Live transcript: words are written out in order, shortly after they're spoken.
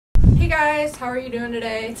guys, how are you doing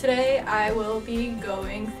today? Today I will be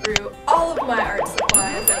going through all of my art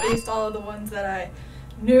supplies, at least all of the ones that I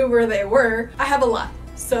knew where they were. I have a lot,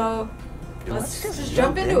 so let's just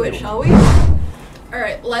jump into it, shall we?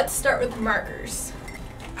 Alright, let's start with markers.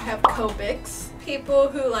 I have Copics. People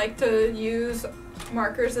who like to use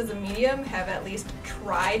markers as a medium have at least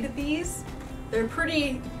tried these. They're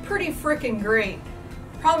pretty freaking great.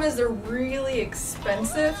 Problem is they're really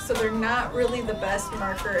expensive, so they're not really the best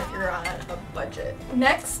marker if you're on a budget.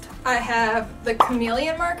 Next, I have the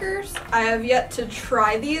chameleon markers. I have yet to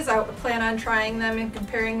try these. I plan on trying them and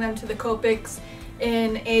comparing them to the Copics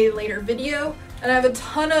in a later video. And I have a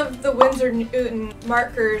ton of the Winsor Newton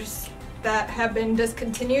markers that have been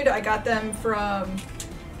discontinued. I got them from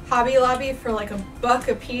Hobby Lobby for like $1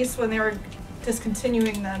 a piece when they were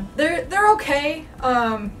discontinuing them. They're okay.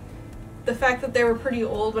 The fact that they were pretty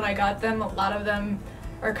old when I got them, a lot of them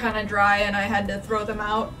are kind of dry and I had to throw them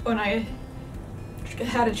out when I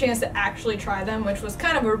had a chance to actually try them, which was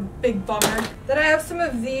kind of a big bummer. Then I have some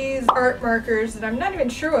of these art markers that I'm not even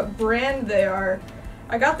sure what brand they are.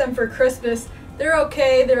 I got them for Christmas. They're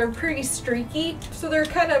okay, they're pretty streaky, so they're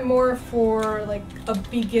kind of more for like a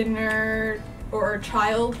beginner or a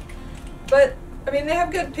child. But I mean, they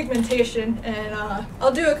have good pigmentation, and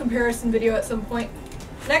I'll do a comparison video at some point.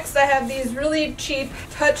 Next, I have these really cheap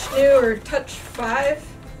Touch New or Touch 5.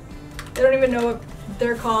 I don't even know what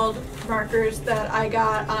they're called, markers that I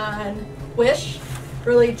got on Wish.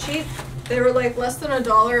 Really cheap. They were like less than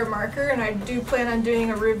 $1 a marker, and I do plan on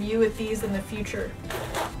doing a review with these in the future.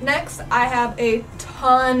 Next, I have a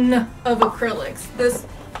ton of acrylics. This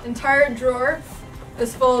entire drawer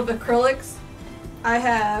is full of acrylics. I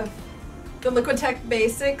have the Liquitex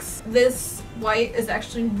Basics. This white is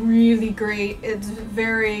actually really great. It's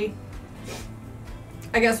very,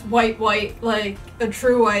 I guess, white, like a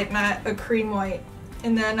true white, not a cream white.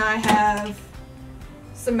 And then I have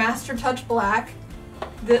some Master Touch Black.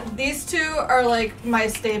 These two are like my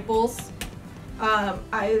staples.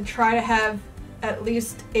 I try to have at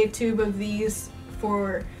least a tube of these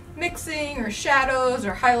for mixing or shadows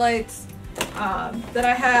or highlights. Then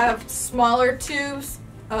I have smaller tubes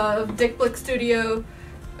of Dick Blick Studio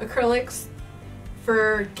acrylics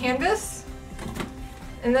for canvas.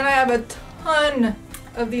 And then I have a ton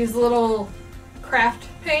of these little craft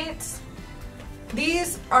paints.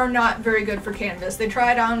 These are not very good for canvas. They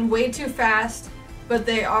dry down way too fast, but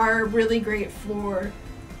they are really great for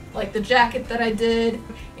like the jacket that I did.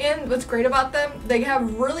 And what's great about them, they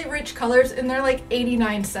have really rich colors and they're like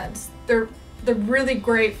 89 cents. They're really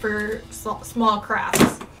great for small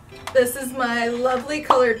crafts. This is my lovely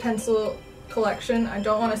colored pencil collection. I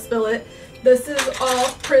don't want to spill it. This is all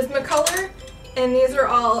Prismacolor, and these are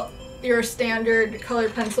all your standard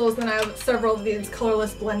colored pencils. And I have several of these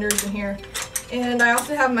colorless blenders in here. And I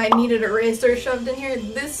also have my kneaded eraser shoved in here.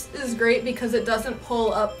 This is great because it doesn't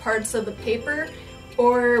pull up parts of the paper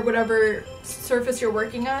or whatever surface you're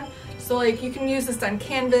working on. So like you can use this on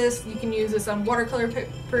canvas, you can use this on watercolor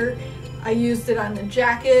paper. I used it on the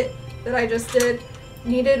jacket that I just did.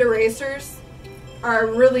 Kneaded erasers are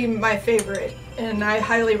really my favorite, and I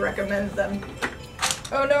highly recommend them.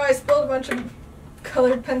 Oh no, I spilled a bunch of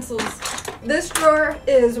colored pencils. This drawer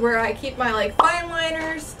is where I keep my like fine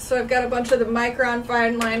liners. So I've got a bunch of the Micron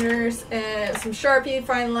fine liners and some Sharpie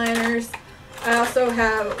fine liners. I also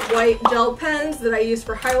have white gel pens that I use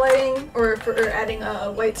for highlighting or for adding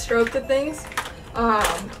a white stroke to things.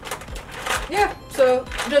 Yeah, so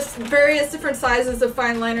just various different sizes of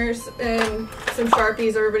fine liners and some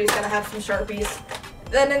Sharpies. Everybody's gotta have some Sharpies.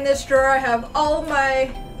 Then in this drawer I have all of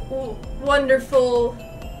my wonderful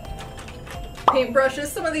paintbrushes.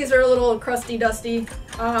 Some of these are a little crusty dusty,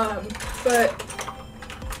 but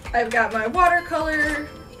I've got my watercolor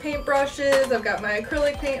paintbrushes, I've got my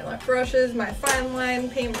acrylic paint brushes, my fine line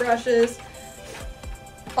paintbrushes,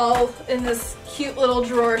 all in this cute little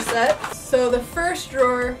drawer set. So the first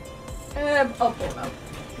drawer, I'll pull them out,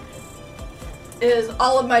 is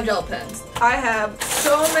all of my gel pens. I have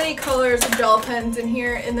so many colors of gel pens in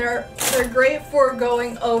here, and they're great for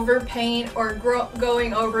going over paint or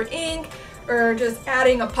going over ink, or just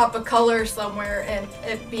adding a pop of color somewhere and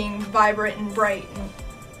it being vibrant and bright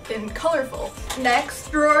and colorful. Next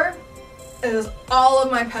drawer is all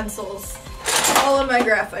of my pencils, all of my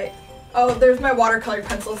graphite. Oh, there's my watercolor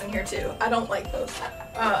pencils in here too. I don't like those.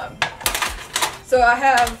 So I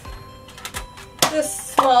have this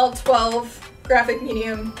small 12 graphic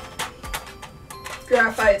medium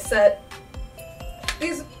graphite set.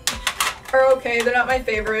 These are okay, they're not my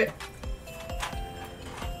favorite.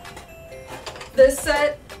 This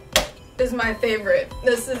set is my favorite.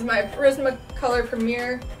 This is my Prismacolor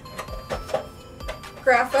Premier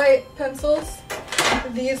graphite pencils.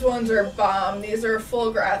 These ones are bomb. These are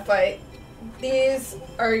full graphite. These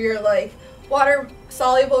are your like water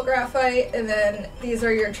soluble graphite, and then these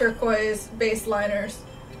are your turquoise base liners.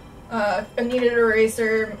 A kneaded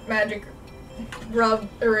eraser, magic rub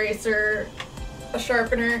eraser, a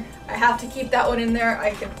sharpener. I have to keep that one in there.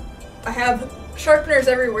 I have sharpeners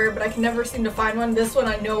everywhere, but I can never seem to find one. This one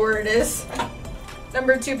I know where it is.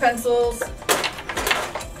 Number 2 pencils.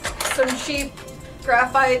 Some cheap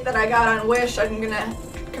graphite that I got on Wish. I'm gonna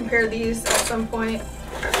compare these at some point.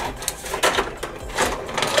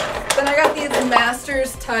 Then I got these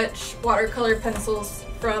Masters Touch watercolor pencils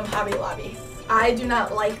from Hobby Lobby. I do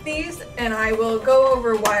not like these, and I will go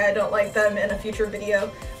over why I don't like them in a future video,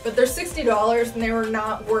 but they're $60 and they were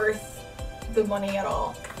not worth the money at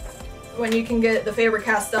all, when you can get the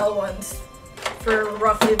Faber-Castell ones for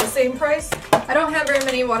roughly the same price. I don't have very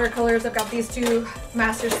many watercolors. I've got these 2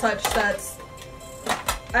 Masters Touch sets.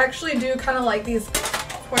 I actually do kind of like these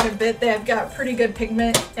quite a bit. They've got pretty good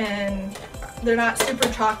pigment and they're not super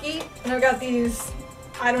chalky. And I've got these,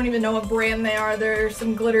 I don't even know what brand they are. They're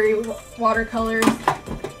some glittery watercolors.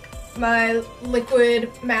 My liquid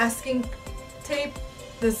masking tape.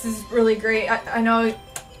 This is really great. I know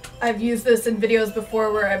I've used this in videos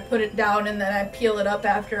before where I put it down and then I peel it up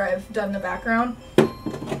after I've done the background.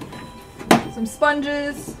 Some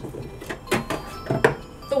sponges.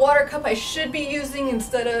 The water cup I should be using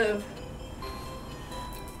instead of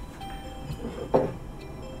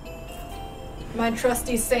my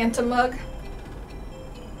trusty Santa mug.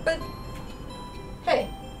 But hey,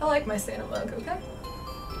 I like my Santa mug, okay?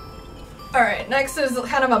 Alright, next is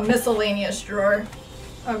kind of a miscellaneous drawer.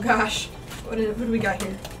 Oh gosh, what do we got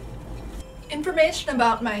here? Information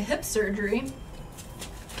about my hip surgery,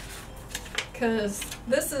 because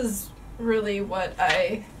this is really what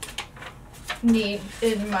I need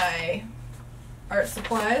in my art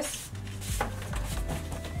supplies.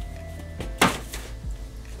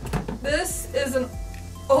 This is an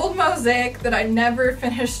old mosaic that I never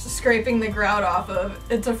finished scraping the grout off of.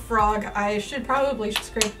 It's a frog. I should probably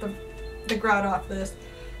scrape the grout off this.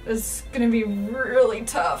 It's gonna be really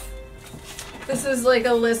tough. This is like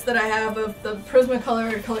a list that I have of the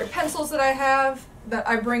Prismacolor color pencils that I have that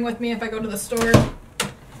I bring with me if I go to the store.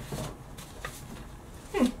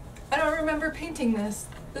 I don't remember painting this.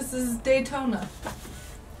 This is Daytona.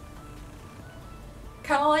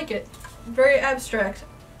 Kinda like it. Very abstract.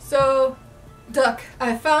 So, Duck,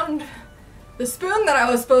 I found the spoon that I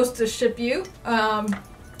was supposed to ship you.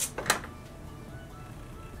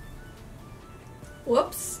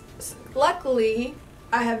 Whoops. Luckily,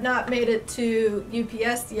 I have not made it to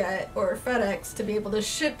UPS yet, or FedEx, to be able to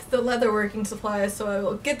ship the leatherworking supplies, so I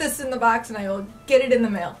will get this in the box and I will get it in the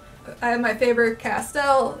mail. I have my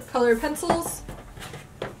Faber-Castell color pencils.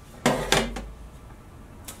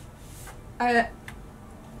 I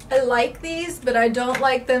like these, but I don't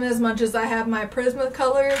like them as much as I have my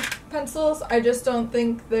Prismacolor pencils. I just don't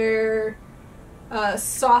think they're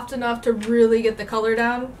soft enough to really get the color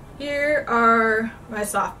down. Here are my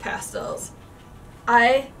soft pastels.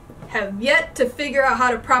 I have yet to figure out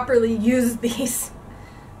how to properly use these.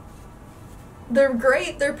 They're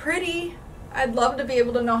great, they're pretty. I'd love to be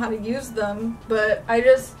able to know how to use them, but I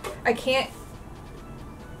can't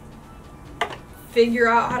figure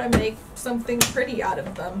out how to make something pretty out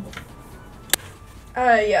of them.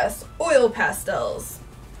 Yes, oil pastels.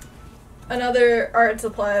 Another art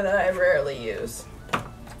supply that I rarely use.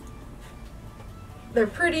 They're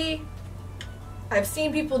pretty. I've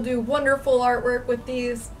seen people do wonderful artwork with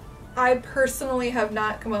these. I personally have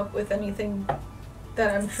not come up with anything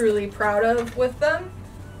that I'm truly proud of with them.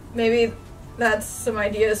 Maybe that's some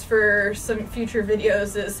ideas for some future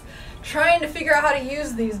videos, is trying to figure out how to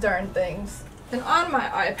use these darn things. And on my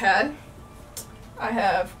iPad, I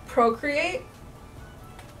have Procreate,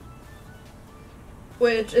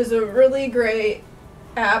 which is a really great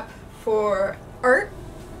app for art.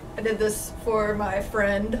 I did this for my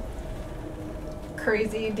friend,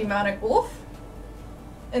 Crazy Demonic Wolf.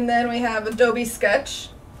 And then we have Adobe Sketch.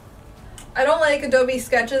 I don't like Adobe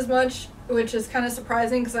Sketch as much, which is kind of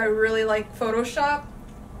surprising because I really like Photoshop.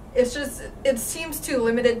 It's just, it seems too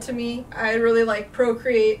limited to me. I really like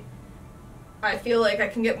Procreate. I feel like I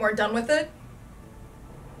can get more done with it.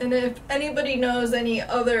 And if anybody knows any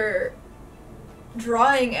other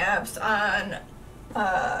drawing apps on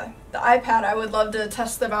the iPad, I would love to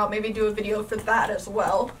test them out, maybe do a video for that as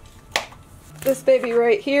well. This baby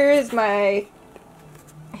right here is my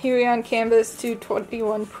Huey on Canvas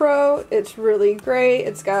 221 Pro. It's really great.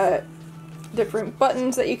 It's got different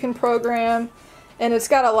buttons that you can program, and it's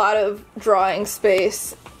got a lot of drawing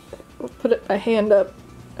space. I'll put my hand up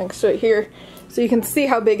next to it here. so you can see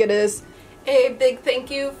how big it is. A big thank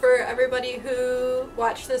you for everybody who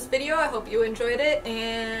watched this video. I hope you enjoyed it,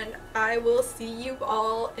 and I will see you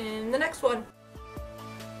all in the next one.